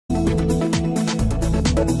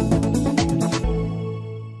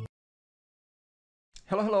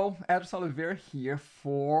Hello, hello, Edson Oliveira here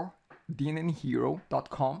for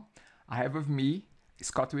DNNHero.com. I have with me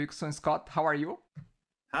Scott Wilson. Scott, how are you?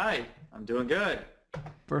 Hi, I'm doing good.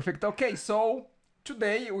 Perfect. Okay, so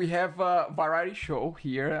today we have a variety show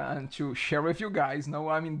here and to share with you guys. No,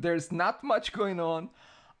 I mean, there's not much going on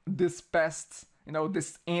this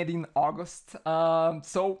ending August.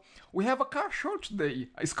 So we have a car show today.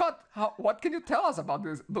 Scott, what can you tell us about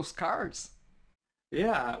those cars?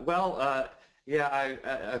 Yeah, well,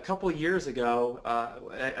 a couple of years ago,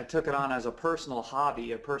 I took it on as a personal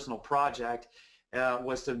hobby, a personal project,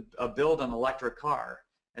 was to build an electric car.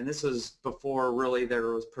 And this was before really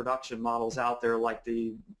there was production models out there like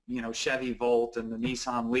the, Chevy Volt and the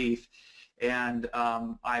Nissan Leaf. And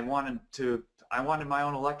I wanted my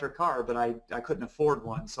own electric car, but I couldn't afford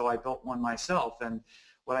one, so I built one myself. And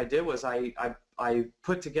what I did was I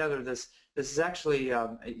put together this. This is actually,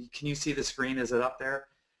 can you see the screen? Is it up there?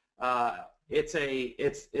 It's a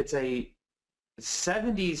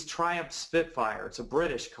 70s Triumph Spitfire. It's a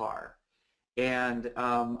British car, and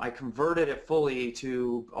I converted it fully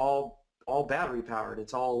to all battery powered.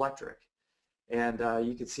 It's all electric, and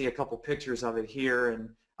you can see a couple pictures of it here. And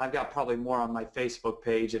I've got probably more on my Facebook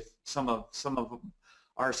page. If some of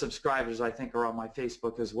our subscribers, I think, are on my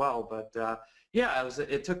Facebook as well. But yeah,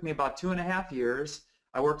 it took me about 2.5 years.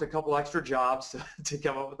 I worked a couple extra jobs to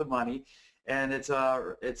come up with the money, and it's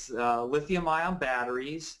lithium-ion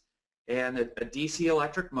batteries and a DC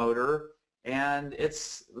electric motor, and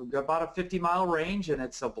it's about a 50-mile range, and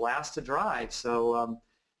it's a blast to drive. So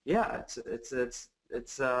yeah,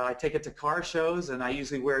 I take it to car shows, and I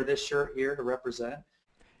usually wear this shirt here to represent.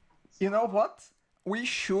 You know what? We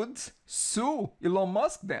should sue Elon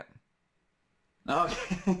Musk then. Oh,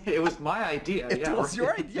 it was my idea. It yeah, was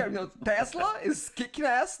right. your idea. Tesla is kicking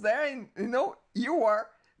ass there, and you are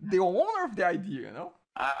the owner of the idea.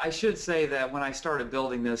 I should say that when I started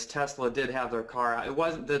building this, Tesla did have their car out. It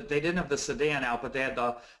wasn't they didn't have the sedan out, but they had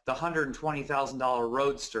the $120,000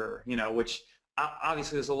 Roadster, which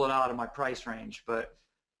obviously is a little out of my price range, but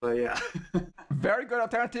yeah. Very good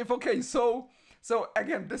alternative. Okay, so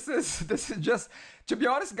again, this is just, to be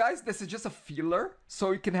honest, guys, this is just a filler, so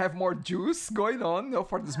you can have more juice going on,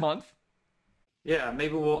 for this month. Yeah,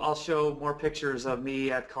 maybe I'll show more pictures of me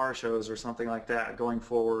at car shows or something like that going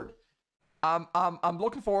forward. I'm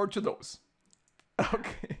looking forward to those.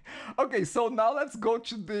 Okay. So now let's go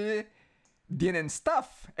to the DNN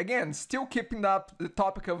stuff. Again, still keeping up the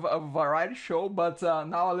topic of a variety show, but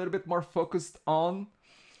now a little bit more focused on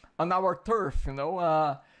our turf.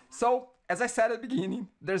 So as I said at the beginning,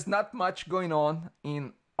 there's not much going on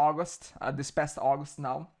in August, this past August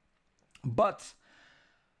now, but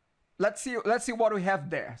let's see what we have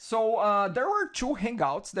there. So there were two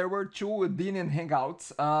hangouts. There were two DNN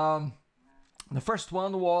hangouts. The first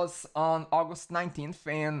one was on August 19th,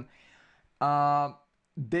 and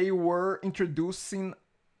they were introducing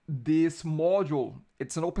this module.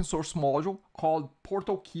 It's an open source module called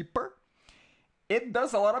Portal Keeper. It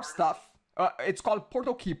does a lot of stuff. It's called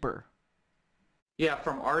Portal Keeper. Yeah,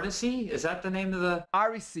 from Artisy? Is that the name of the...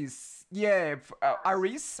 Arisys. Yeah,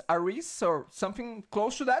 Aris, or something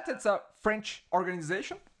close to that. It's a French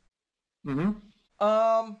organization. Mm-hmm.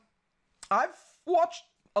 I've watched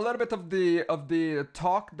a little bit of the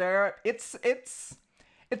talk there. It's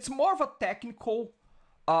more of a technical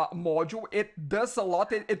module. It does a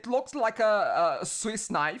lot. It looks like a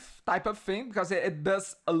Swiss knife type of thing because it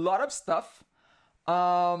does a lot of stuff.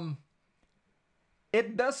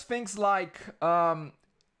 It does things like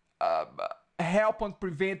help on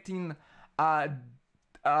preventing denial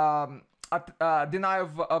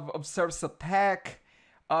of service attack.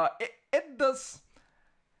 It does.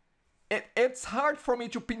 It's hard for me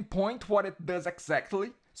to pinpoint what it does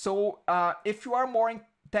exactly. So if you are more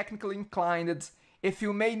technically inclined, if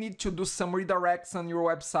you may need to do some redirects on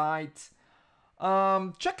your website,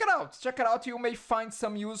 check it out. Check it out. You may find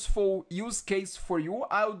some useful use case for you.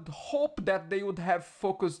 I would hope that they would have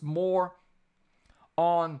focused more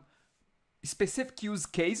on specific use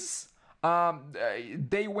cases.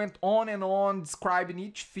 They went on and on describing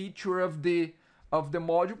each feature of the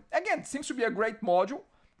module. Again, it seems to be a great module.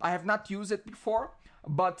 I have not used it before,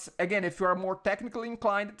 but again, if you are more technically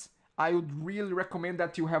inclined, I would really recommend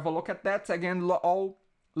that you have a look at that. Again, all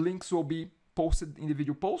links will be posted in the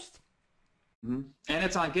video post. Mm-hmm. And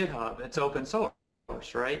it's on GitHub. It's open source,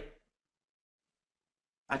 right?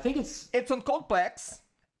 I think it's on Codeplex.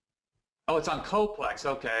 Oh, it's on Codeplex.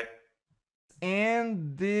 Okay.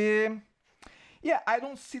 And I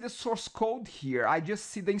don't see the source code here. I just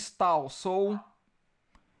see the install. So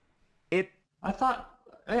I thought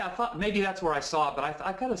maybe that's where I saw it, but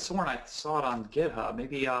I could have sworn I saw it on GitHub.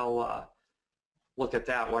 Maybe I'll look at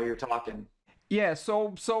that while you're talking. Yeah,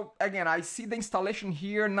 so again, I see the installation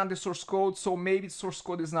here, not the source code, so maybe source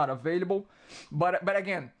code is not available. But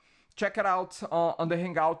again, check it out on the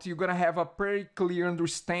Hangout. You're gonna have a pretty clear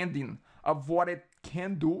understanding of what it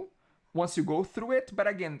can do once you go through it. But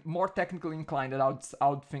again, more technically inclined, I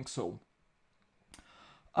would think so.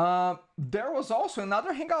 There was also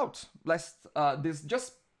another Hangout this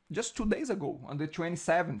just 2 days ago on the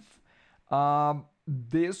 27th.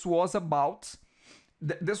 This was about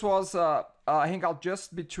this was a hangout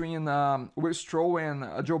just between Will Stroh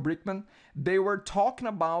and Joe Brickman. They were talking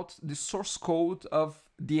about the source code of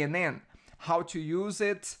DNN, how to use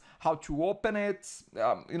it, how to open it,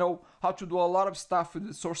 how to do a lot of stuff with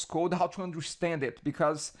the source code, how to understand it.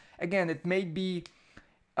 Because again, it may be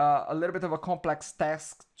a little bit of a complex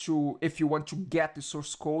task to, if you want to get the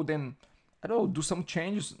source code and I don't know, do some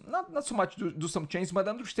changes, not so much do some changes, but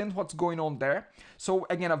understand what's going on there. So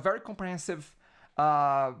again, a very comprehensive,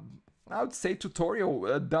 I would say,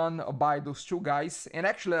 tutorial done by those two guys, and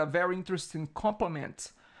actually a very interesting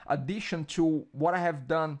complement addition to what I have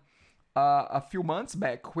done a few months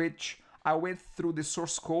back, which I went through the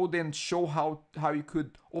source code and show how you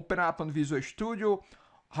could open up on Visual Studio,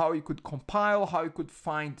 how you could compile, how you could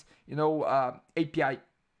find, API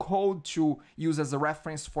code to use as a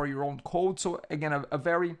reference for your own code. So again, a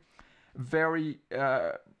very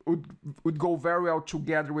would go very well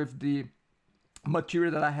together with the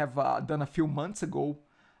material that I have done a few months ago.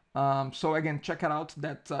 So again, check it out,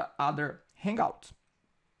 that other hangout.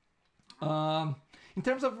 In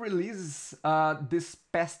terms of releases, this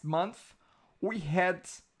past month we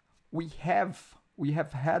have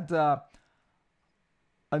had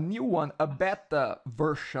a new one, a beta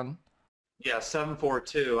version. Yeah,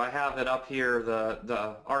 742. I have it up here,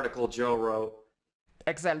 the article Joe wrote.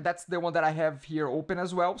 Exactly, that's the one that I have here open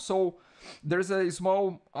as well. So there's a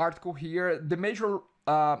small article here. The major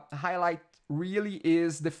highlight really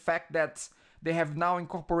is the fact that they have now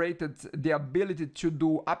incorporated the ability to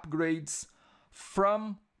do upgrades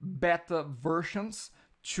from beta versions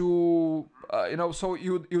to, so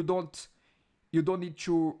you don't need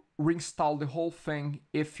to reinstall the whole thing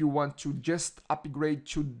if you want to just upgrade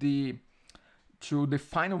to the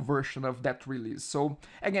final version of that release. So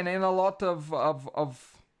again, in a lot of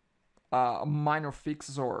minor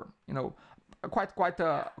fixes, or quite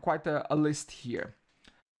a list here.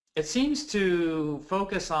 It seems to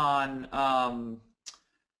focus on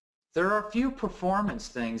there are a few performance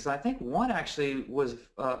things. I think one actually was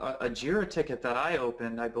a Jira ticket that I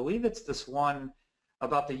opened. I believe it's this one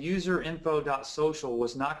about the user info.social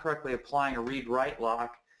was not correctly applying a read-write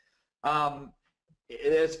lock.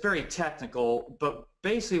 It's very technical, but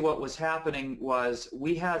basically what was happening was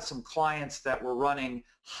we had some clients that were running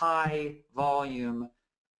high volume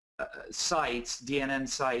sites, DNN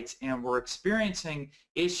sites, and were experiencing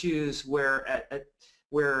issues where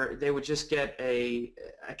they would just get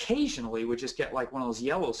occasionally would just get like one of those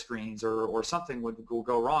yellow screens, or something would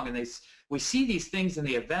go wrong. And we see these things in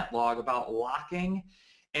the event log about locking,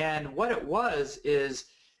 and what it was is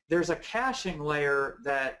there's a caching layer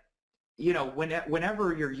that,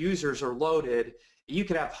 whenever your users are loaded, you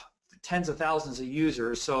could have tens of thousands of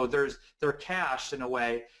users, so they're cached in a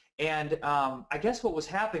way. And I guess what was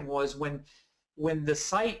happening was when the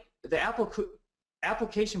site, the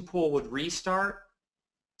application pool would restart,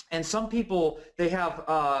 and some people, they have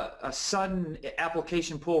a sudden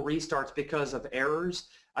application pool restarts because of errors.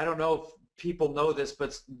 I don't know if people know this,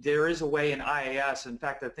 but there is a way in IIS, in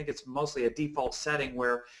fact I think it's mostly a default setting,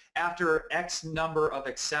 where after X number of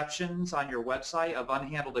exceptions on your website, of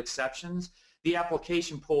unhandled exceptions, the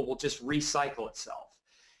application pool will just recycle itself.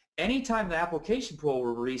 Anytime the application pool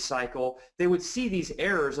will recycle, they would see these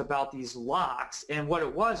errors about these locks, and what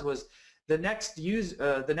it was the next user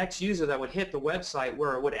that would hit the website,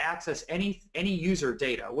 where it would access any user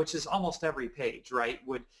data, which is almost every page, right,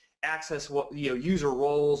 would access user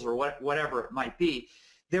roles or whatever it might be.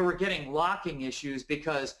 They were getting locking issues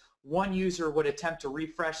because one user would attempt to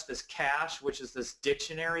refresh this cache, which is this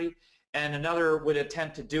dictionary, and another would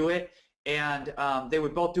attempt to do it, and they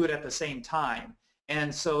would both do it at the same time.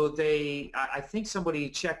 And so I think somebody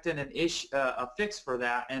checked in a fix for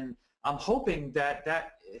that, and I'm hoping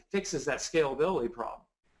that fixes that scalability problem.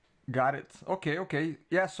 Got it. Okay.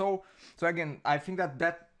 Yeah, so again, I think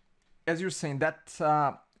that as you're saying,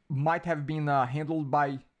 that might have been handled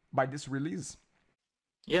by this release.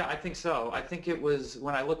 Yeah, I think so. I think it was,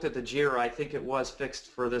 when I looked at the Jira, I think it was fixed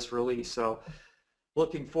for this release. So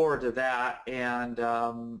looking forward to that. And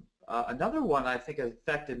another one I think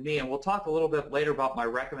affected me, and we'll talk a little bit later about my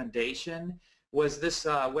recommendation, was this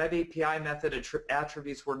web API method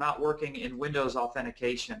attributes were not working in Windows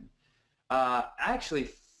authentication. I actually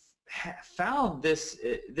found this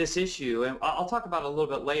issue, and I'll talk about it a little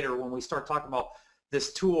bit later when we start talking about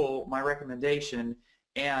this tool, my recommendation,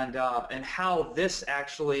 and how this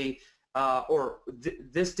actually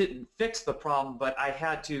this didn't fix the problem, but I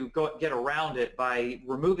had to get around it by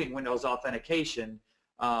removing Windows authentication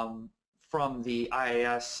from the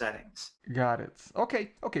IIS settings. Got it.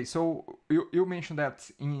 Okay. Okay. So you mentioned that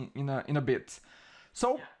in a bit.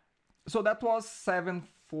 So Yeah. so that was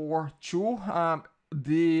 742.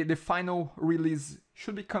 The final release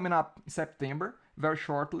should be coming up in September, very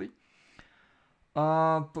shortly.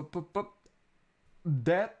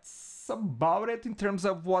 That's about it in terms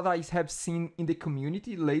of what I have seen in the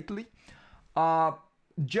community lately.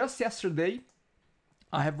 Just yesterday,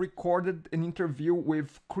 I have recorded an interview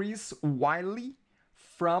with Chris Wiley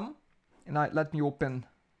from, and let me open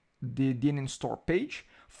the DNN store page,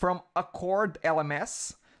 from Accord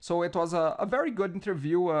LMS. So it was a very good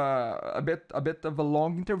interview, a bit of a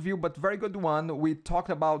long interview, but very good one. We talked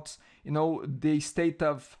about, the state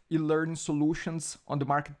of e-learning solutions on the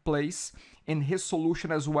marketplace and his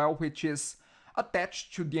solution as well, which is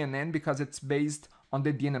attached to DNN because it's based on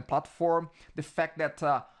the DNN platform. The fact that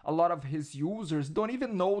a lot of his users don't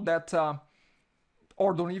even know that,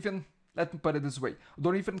 or don't even, let me put it this way,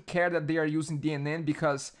 don't even care that they are using DNN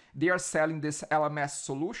because they are selling this LMS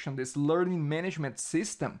solution, this learning management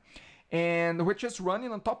system, and which is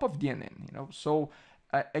running on top of DNN. So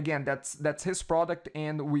again, that's his product,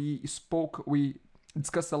 and we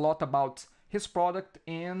discussed a lot about his product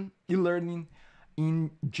and e-learning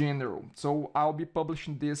in general. So I'll be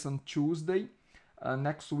publishing this on Tuesday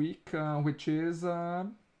next week, which is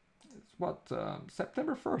September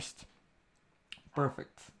 1st.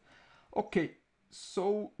 Perfect. Okay,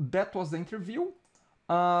 so that was the interview.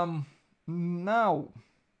 Now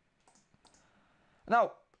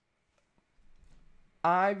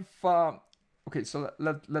I've okay. So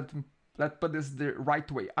let put this the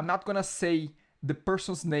right way. I'm not gonna say the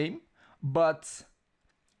person's name, but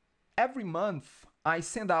every month I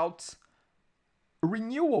send out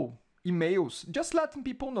renewal emails, just letting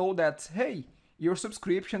people know that, hey, your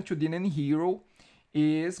subscription to DNN Hero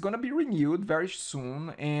is gonna be renewed very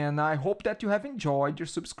soon, and I hope that you have enjoyed your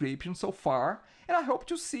subscription so far, and I hope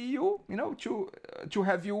to see you, to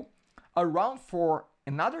have you around for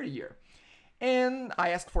another year. And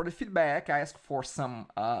I asked for the feedback. I asked for some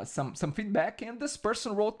feedback, and this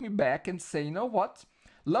person wrote me back and say, you know what,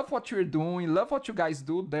 love what you're doing, love what you guys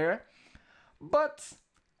do there,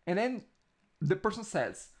 and then the person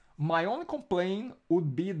says, my only complaint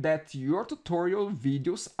would be that your tutorial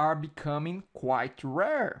videos are becoming quite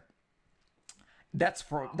rare. That's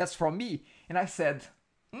from me. And I said,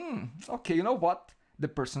 okay, you know what? The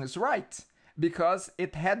person is right. Because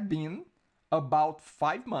it had been about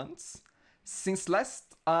 5 months since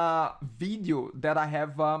last video that I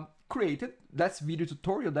have created, last video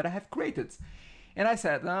tutorial that I have created. And I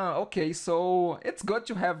said, okay, so it's good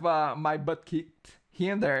to have my butt kicked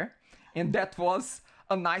here and there. And that was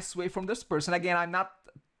a nice way from this person. Again, I'm not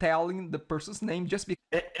telling the person's name just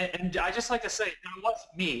because. And I just like to say, that was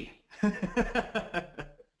me.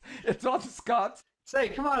 It's not Scott. Say,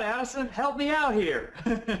 come on, Addison, help me out here.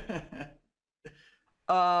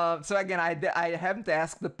 So again, I haven't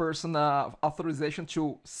asked the person authorization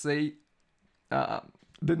to say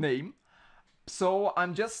the name. So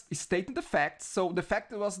I'm just stating the facts. So the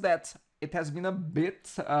fact was that it has been a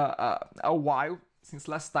bit, a while since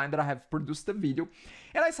last time that I have produced a video,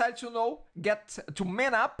 and I decided to get to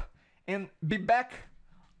man up and be back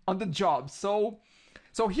on the job. So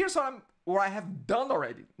here's what I have done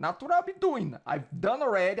already. Not what I'll be doing. I've done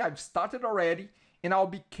already. I've started already, and I'll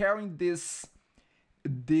be carrying this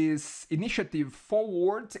initiative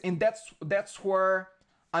forward, and that's where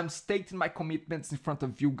I'm stating my commitments in front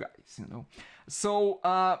of you guys. So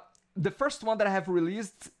the first one that I have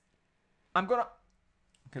released, okay,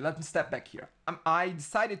 let me step back here. I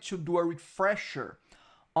decided to do a refresher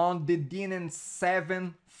on the DNN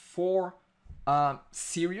 7.4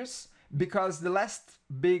 series, because the last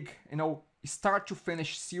big, start to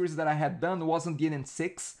finish series that I had done was on DNN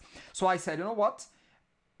 6. So I said, you know what?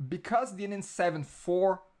 Because DNN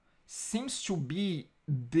 7.4 seems to be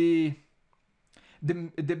the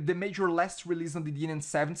major last release on the DNN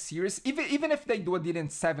 7 series, even if they do a DNN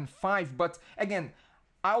 7.5, but again,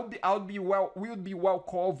 we'll be well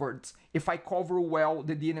covered if I cover well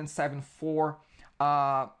the DNN 7.4.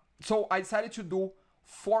 So I decided to do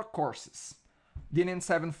 4 courses: DNN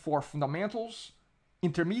 7.4 Fundamentals,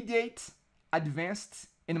 Intermediate, Advanced,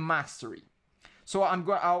 and Mastery. So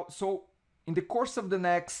so in the course of the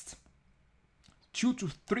next 2 to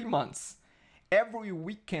 3 months, every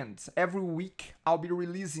weekend, every week, I'll be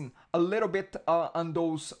releasing a little bit on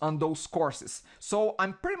those courses. So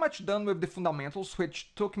I'm pretty much done with the fundamentals,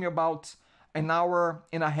 which took me about an hour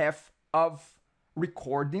and a half of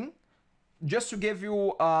recording. Just to give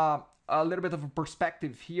you a little bit of a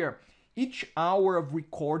perspective here, each hour of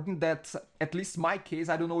recording, that's at least my case,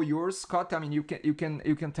 I don't know yours, Scott, I mean, you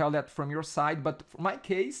can tell that from your side, but for my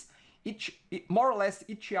case, more or less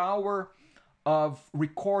each hour of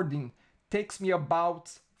recording takes me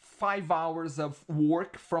about 5 hours of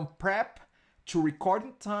work, from prep to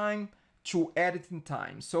recording time to editing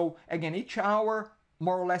time. So again, each hour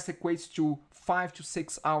more or less equates to 5 to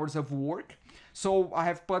 6 hours of work. So I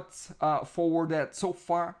have put forward that so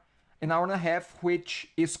far an hour and a half, which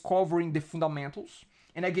is covering the fundamentals.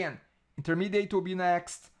 And again, intermediate will be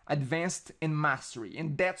next, advanced and mastery.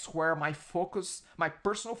 And that's where my focus, my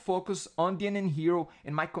personal focus on DNN Hero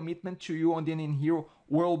and my commitment to you on DNN Hero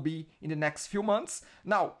will be in the next few months.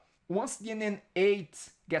 Now, once DNN 8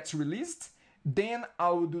 gets released, then I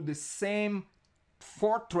will do the same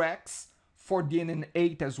 4 tracks for DNN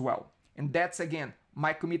 8 as well. And that's, again,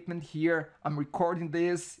 my commitment here. I'm recording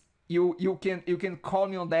this. You can call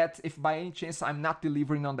me on that if by any chance I'm not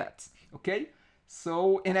delivering on that. Okay?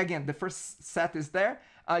 So, and again, the first set is there.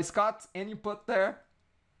 Scott, any input there?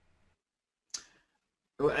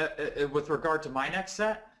 With regard to my next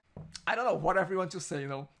set? I don't know, whatever you want to say, you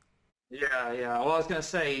know. Yeah. Well, I was going to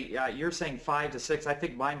say, you're saying 5 to 6. I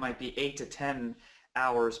think mine might be 8 to 10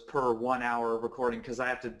 hours per 1 hour of recording, because I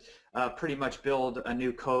have to pretty much build a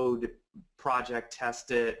new code project,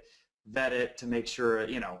 test it, vet it to make sure,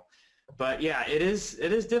 you know. But yeah, it is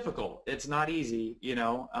difficult. It's not easy, you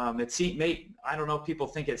know. I don't know if people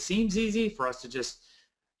think it seems easy for us to just,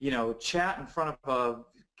 you know, chat in front of a,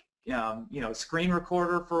 you know, screen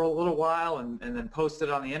recorder for a little while and then post it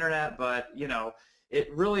on the internet. But, you know,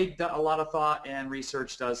 it really, a lot of thought and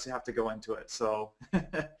research does have to go into it. So,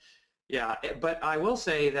 yeah. But I will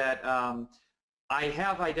say that I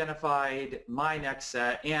have identified my next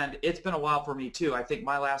set, and it's been a while for me too. I think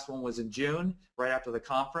my last one was in June, right after the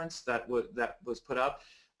conference that was put up.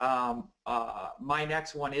 My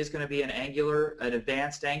next one is going to be an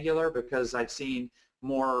advanced Angular, because I've seen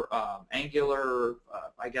more Angular,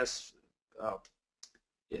 I guess,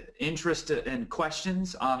 interest and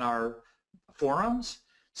questions on our forums.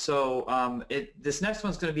 So this next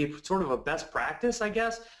one's going to be sort of a best practice, I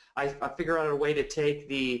guess. I figure out a way to take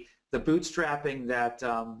the bootstrapping that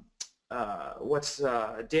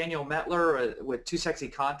Daniel Metler with Too Sexy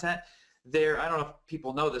Content. I don't know if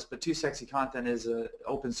people know this, but Too Sexy Content is an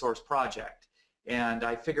open source project, and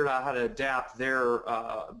I figured out how to adapt their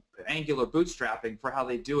Angular bootstrapping for how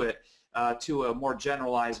they do it to a more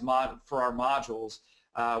generalized mod for our modules,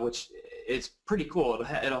 which is pretty cool.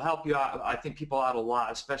 It'll help you out, I think, people out a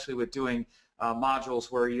lot, especially with doing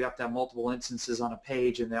modules where you have to have multiple instances on a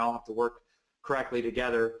page and they all have to work correctly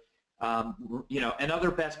together. You know, and other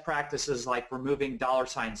best practices like removing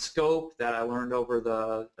 $scope that I learned over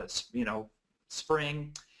the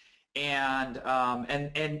spring, and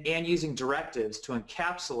using directives to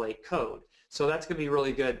encapsulate code. So that's going to be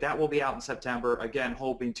really good. That will be out in September. Again,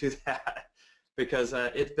 hoping to that because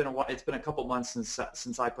it's been a couple months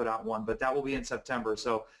since I put out one, but that will be in September.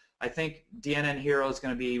 So I think DNN Hero is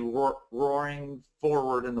going to be roaring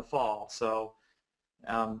forward in the fall. So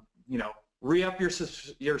you know, re-up your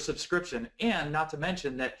subscription, and not to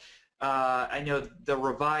mention that I know the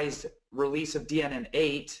revised release of DNN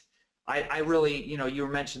 8. I really, you know, you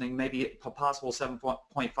were mentioning maybe a possible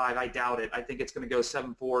 7.5. I doubt it. I think it's going to go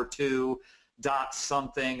 7.42 dot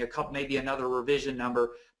something, maybe another revision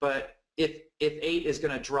number. But if 8 is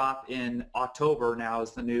going to drop in October, now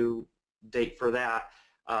is the new date for that.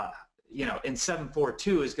 You know, and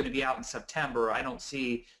 7.42 is going to be out in September. I don't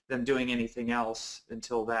see them doing anything else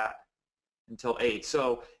until 8.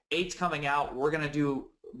 So 8's coming out. We're going to do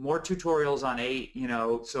more tutorials on 8, you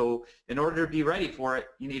know, so in order to be ready for it,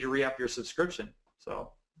 you need to re-up your subscription.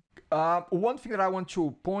 So one thing that I want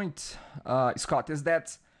to point, Scott, is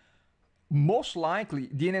that most likely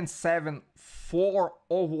DNN 7, 4,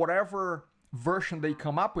 or whatever version they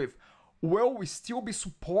come up with will still be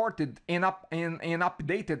supported and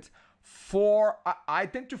updated for, I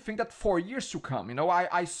tend to think that 4 years to come. You know,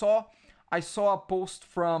 I saw a post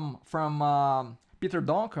from Peter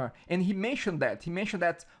Donker, and he mentioned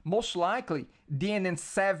that most likely DNN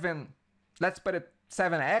 7, let's put it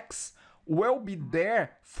 7X, will be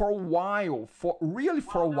there for a while, for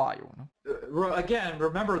a while. Again,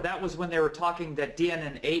 remember that was when they were talking that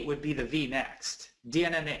DNN 8 would be the V next.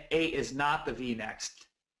 DNN 8 is not the V next.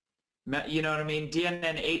 You know what I mean?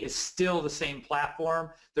 DNN 8 is still the same platform.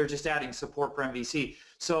 They're just adding support for MVC.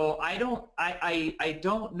 So I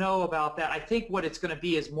don't know about that. I think what it's going to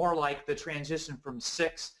be is more like the transition from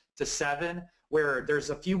 6 to 7, where there's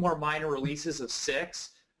a few more minor releases of 6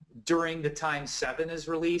 during the time 7 is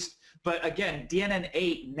released. But again, DNN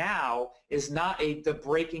 8 now is not the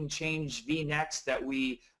breaking change vNext that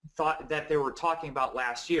we thought that they were talking about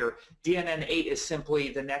last year. DNN 8 is simply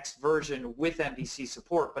the next version with MVC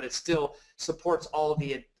support, but it still supports all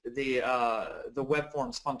the web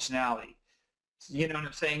forms functionality. You know what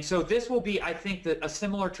I'm saying? So this will be, I think, a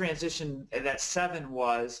similar transition that 7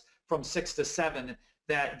 was from 6 to 7,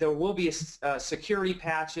 that there will be security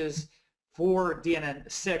patches for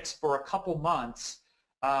DNN 6 for a couple months.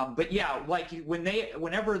 But yeah, like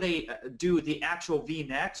whenever they do the actual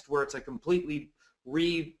vNext, where it's a completely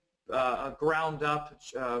ground up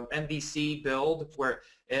MVC build, where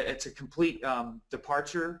it's a complete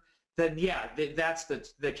departure, then yeah, that's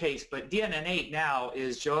the case. But DNN 8 now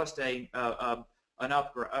is just an upgrade,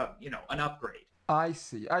 an upgrade. I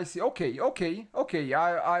see. Okay.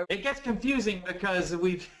 It gets confusing because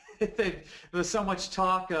there's so much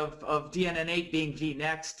talk of DNN 8 being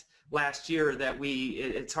vNext last year that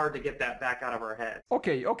it's hard to get that back out of our head.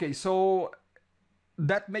 Okay. So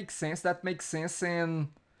that makes sense. And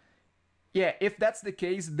yeah, if that's the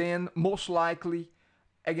case, then most likely,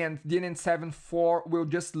 again, DNN 7.4 will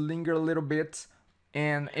just linger a little bit,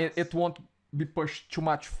 and Yes. it won't be pushed too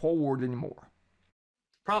much forward anymore.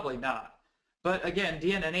 Probably not. But again,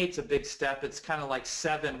 DNN 8's a big step. It's kind of like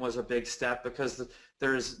 7 was a big step because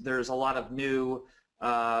there's a lot of new,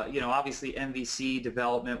 obviously MVC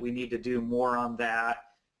development. We need to do more on that.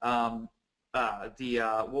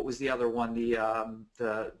 What was the other one?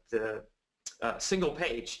 The single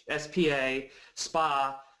page, SPA,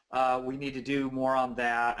 SPA. We need to do more on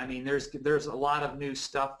that. I mean, there's a lot of new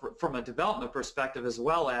stuff from a development perspective, as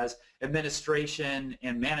well as administration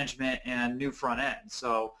and management and new front end.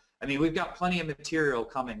 So, I mean, we've got plenty of material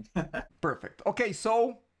coming. Perfect. Okay,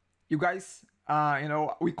 so you guys,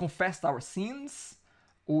 we confessed our sins.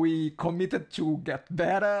 We committed to get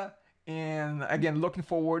better, and again, looking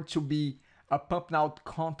forward to be pumping out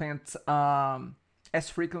content as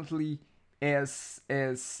frequently as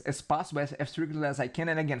possible, as frequently as I can.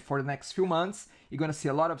 And again, for the next few months, you're gonna see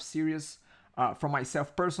a lot of series from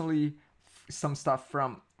myself personally, some stuff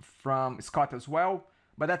from Scott as well.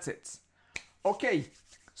 But that's it. Okay,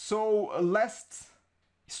 so last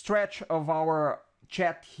stretch of our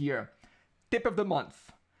chat here. Tip of the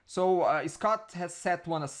month. So Scott has set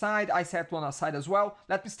one aside, I set one aside as well.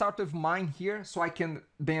 Let me start with mine here so I can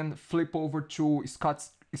then flip over to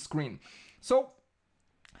Scott's screen. So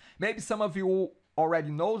maybe some of you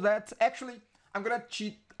already know that. Actually, I'm gonna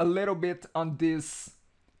cheat a little bit on this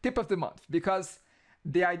tip of the month, because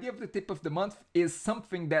the idea of the tip of the month is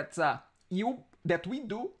something that we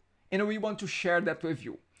do, and we want to share that with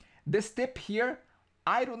you. This tip here,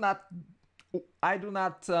 I do not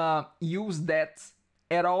use that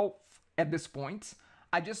at all at this point.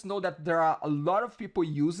 I just know that there are a lot of people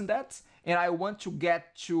using that, and I want to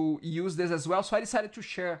get to use this as well, so I decided to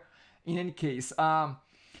share in any case.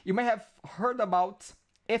 You may have heard about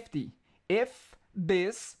IFTY. If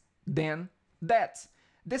this, then that.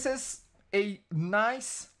 This is a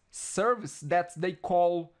nice service that they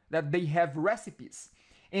have recipes.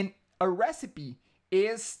 And a recipe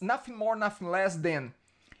is nothing more, nothing less than,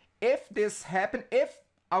 if this happened,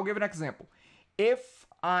 I'll give an example. If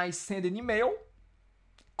I send an email,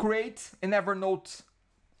 create an Evernote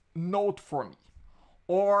note for me.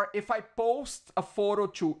 Or if I post a photo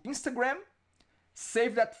to Instagram,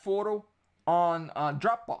 save that photo on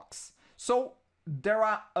Dropbox. So there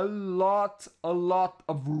are a lot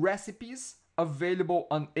of recipes available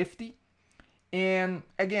on IFTY. And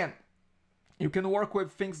again, you can work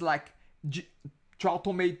with things like to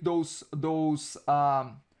automate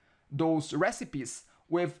those recipes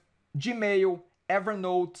with Gmail,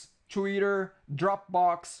 Evernote, Twitter,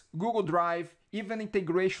 Dropbox, Google Drive, even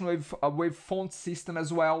integration with font system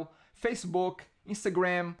as well, Facebook,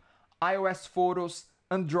 Instagram, iOS photos,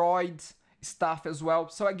 Android stuff as well.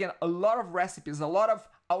 So again, a lot of recipes, a lot of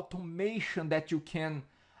automation that you can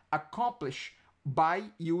accomplish by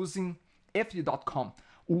using IFTY.com.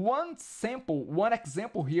 One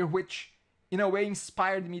example here, which in a way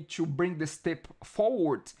inspired me to bring this tip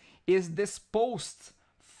forward, is this post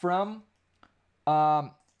from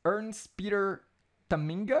Ernst Peter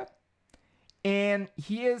Taminga, and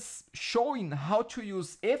he is showing how to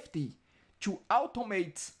use IFTY to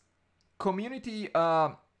automate community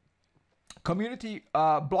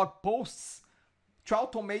blog posts, to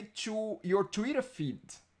automate to your Twitter feed.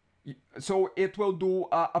 So it will do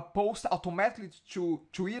a post automatically to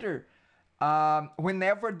Twitter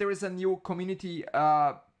whenever there is a new community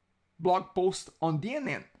blog post on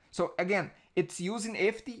DNN. So again, it's using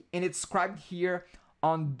FT and it's described here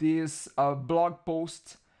on this blog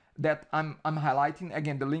post that I'm highlighting.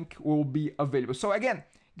 Again, the link will be available. So again,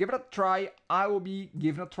 give it a try. I will be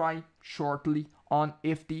giving a try shortly on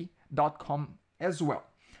ft.com as well.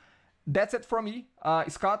 That's it from me.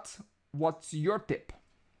 Scott, what's your tip?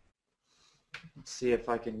 Let's see if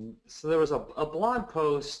I can. So there was a blog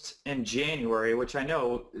post in January, which I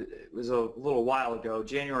know it was a little while ago,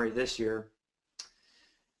 January this year.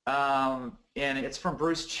 And it's from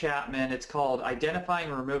Bruce Chapman. It's called Identifying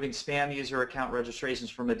and Removing Spam User Account Registrations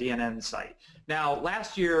from the DNN Site. Now,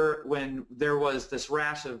 last year when there was this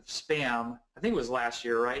rash of spam, I think it was last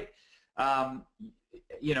year, right?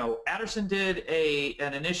 You know, Adderson did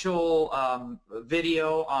an initial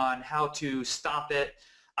video on how to stop it.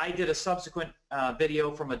 I did a subsequent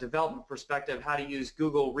video from a development perspective, how to use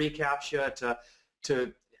Google reCAPTCHA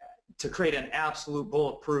to create an absolute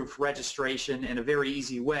bulletproof registration in a very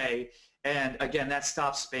easy way. And again, that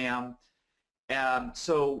stops spam.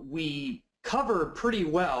 So we covered pretty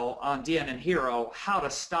well on DNN Hero how to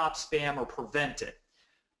stop spam or prevent it.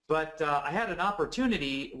 But I had an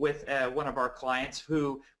opportunity with one of our clients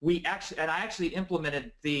who I actually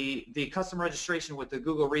implemented the custom registration with the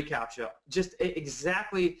Google reCAPTCHA just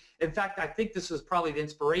exactly. In fact, I think this was probably the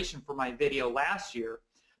inspiration for my video last year.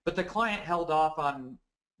 But the client held off on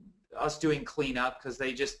us doing cleanup because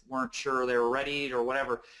they just weren't sure they were ready or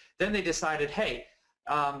whatever. Then they decided, hey,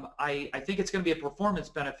 I think it's going to be a performance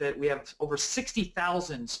benefit. We have over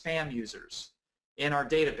 60,000 spam users in our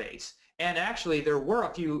database. And actually, there were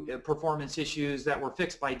a few performance issues that were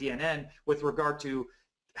fixed by DNN with regard to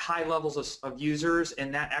high levels of users,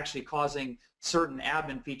 and that actually causing certain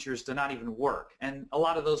admin features to not even work. And a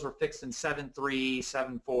lot of those were fixed in 7.3,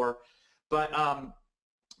 7.4.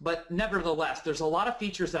 But nevertheless, there's a lot of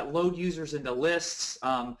features that load users into lists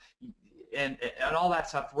and all that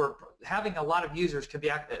stuff. Where having a lot of users can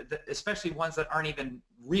be, especially ones that aren't even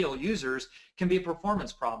real users, can be a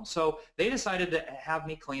performance problem. So they decided to have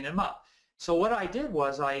me clean them up. So what I did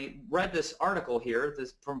was I read this article here,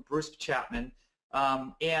 this from Bruce Chapman,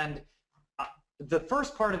 and the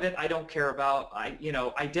first part of it I don't care about. I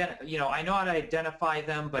know how to identify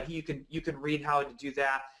them, but you can read how to do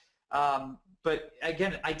that. But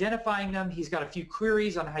again, identifying them, he's got a few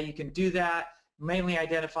queries on how you can do that. Mainly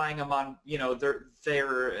identifying them on,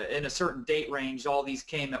 they're in a certain date range. All these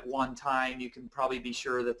came at one time. You can probably be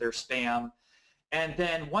sure that they're spam. And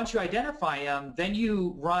then once you identify them, then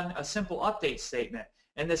you run a simple update statement.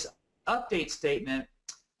 And this update statement,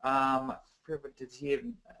 did he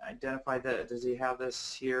identify that? Does he have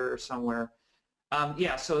this here somewhere?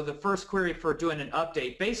 Yeah, so the first query for doing an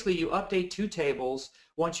update, basically you update two tables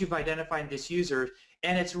once you've identified this user,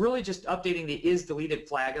 and it's really just updating the is deleted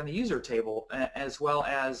flag on the user table, as well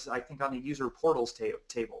as I think on the user portals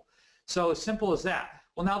table. So as simple as that.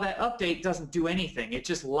 Well, now that update doesn't do anything. It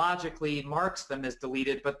just logically marks them as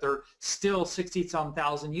deleted, but they're still 60-some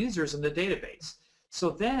thousand users in the database. So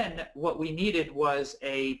then what we needed was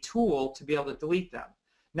a tool to be able to delete them.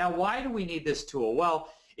 Now, why do we need this tool? Well,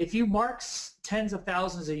 if you mark tens of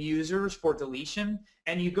thousands of users for deletion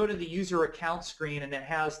and you go to the user account screen and it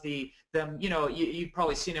has you've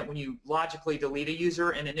probably seen it when you logically delete a user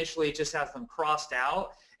and initially it just has them crossed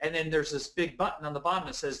out, and then there's this big button on the bottom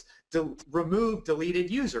that says remove deleted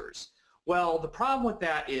users. Well, the problem with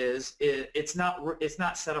that is it's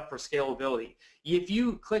not set up for scalability. If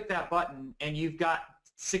you click that button and you've got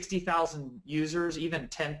 60,000 users, even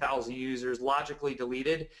 10,000 users logically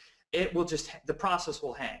deleted, the process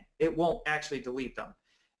will hang. It won't actually delete them.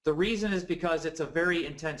 The reason is because it's a very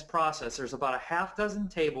intense process. There's about a half dozen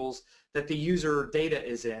tables that the user data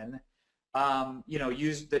is in. Not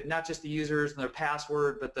just the users and their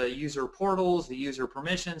password, but the user portals, the user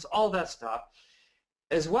permissions, all that stuff,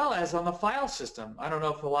 as well as on the file system. I don't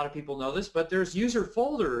know if a lot of people know this, but there's user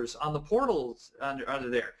folders on the portals under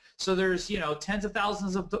there. So there's tens of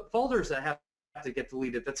thousands of folders that have to get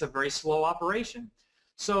deleted. That's a very slow operation.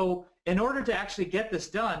 So in order to actually get this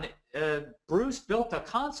done, Bruce built a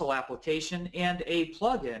console application and a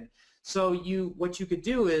plugin. So what you could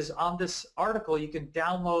do is on this article you can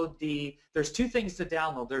download there's two things to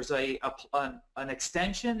download. There's an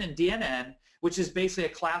extension in DNN, which is basically a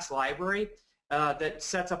class library that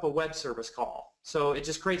sets up a web service call. So it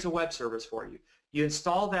just creates a web service for you. You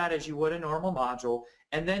install that as you would a normal module,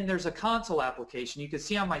 and then there's a console application. You can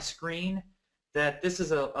see on my screen that this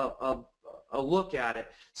is a look at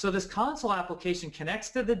it. So this console application connects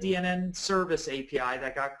to the DNN service API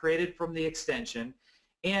that got created from the extension,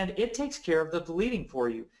 and it takes care of the deleting for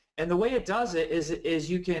you. And the way it does it is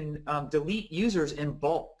you can delete users in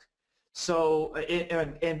bulk. So,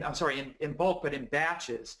 I'm sorry, in bulk, but in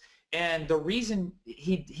batches. And the reason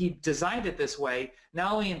he designed it this way,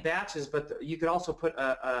 not only in batches, but you could also put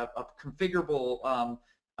a configurable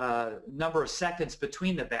number of seconds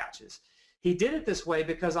between the batches. He did it this way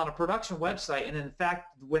because on a production website, and in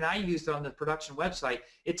fact, when I used it on the production website,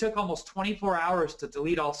 it took almost 24 hours to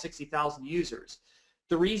delete all 60,000 users.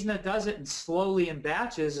 The reason it does it slowly in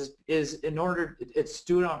batches is in order, it's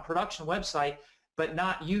do it on a production website, but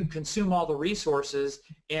not you consume all the resources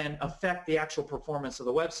and affect the actual performance of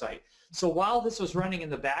the website. So while this was running in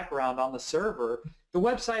the background on the server, the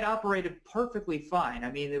website operated perfectly fine.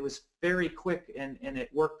 I mean, it was very quick and it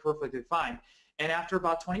worked perfectly fine. And after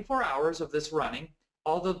about 24 hours of this running,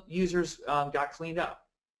 all the users got cleaned up.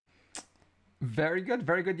 Very good,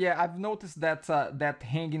 very good. Yeah, I've noticed that that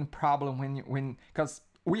hanging problem when because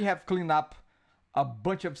we have cleaned up a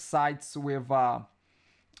bunch of sites with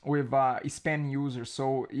spam users.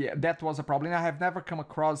 So yeah, that was a problem. I have never come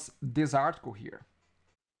across this article here.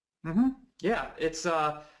 Mm-hmm. Yeah, it's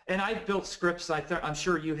and I've built scripts. I'm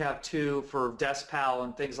sure you have too for DeskPal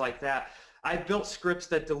and things like that. I've built scripts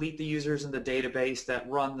that delete the users in the database, that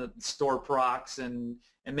run the store procs and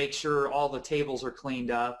make sure all the tables are cleaned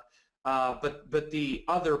up. But the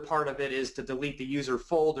other part of it is to delete the user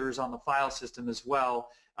folders on the file system as well.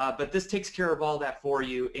 But this takes care of all that for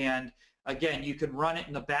you. And again, you can run it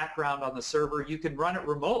in the background on the server. You can run it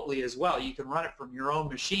remotely as well. You can run it from your own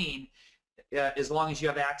machine as long as you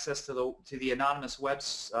have access to the anonymous web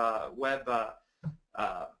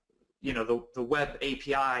the web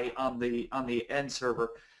API on the end server.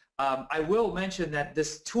 I will mention that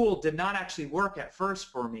this tool did not actually work at first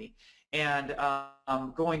for me. And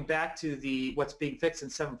going back to what's being fixed in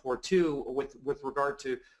 7.4.2 with regard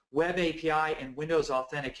to web API and Windows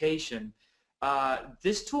authentication,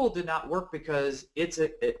 this tool did not work because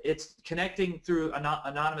it's connecting through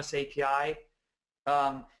anonymous API,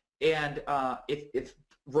 and if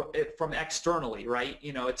from externally, right?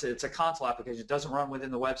 You know, it's a console application. It doesn't run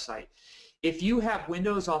within the website. If you have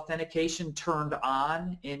Windows authentication turned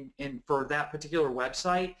on for that particular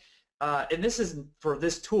website, and this isn't for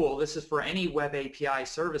this tool, this is for any web API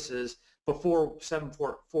services before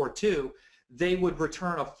 7.4.2, they would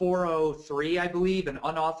return a 403, I believe, an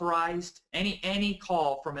unauthorized. Any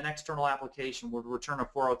call from an external application would return a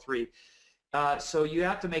 403. So you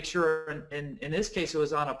have to make sure, in this case it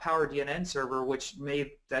was on a Power DNN server, which may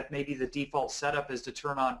be the default setup is to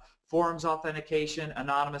turn on forums authentication,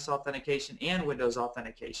 anonymous authentication, and Windows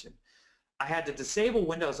authentication. I had to disable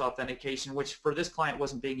Windows authentication, which for this client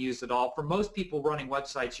wasn't being used at all. For most people running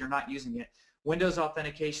websites, you're not using it. Windows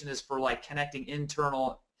authentication is for like connecting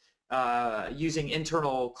using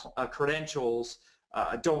internal credentials,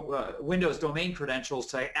 Windows domain credentials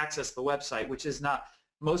to access the website, which is not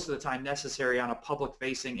most of the time necessary on a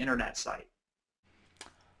public-facing internet site.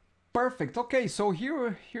 Perfect. Okay, so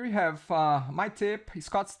here you have my tip,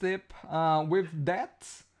 Scott's tip. With that,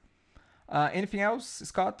 anything else,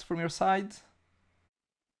 Scott, from your side?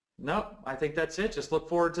 Nope, I think that's it. Just look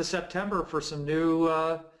forward to September for some new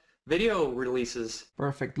video releases.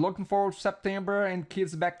 Perfect. Looking forward to September and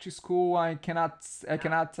kids back to school. I cannot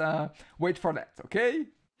wait for that. Okay.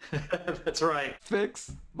 That's right.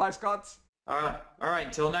 Fix. Bye, Scott. All right.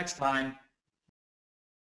 Until next time.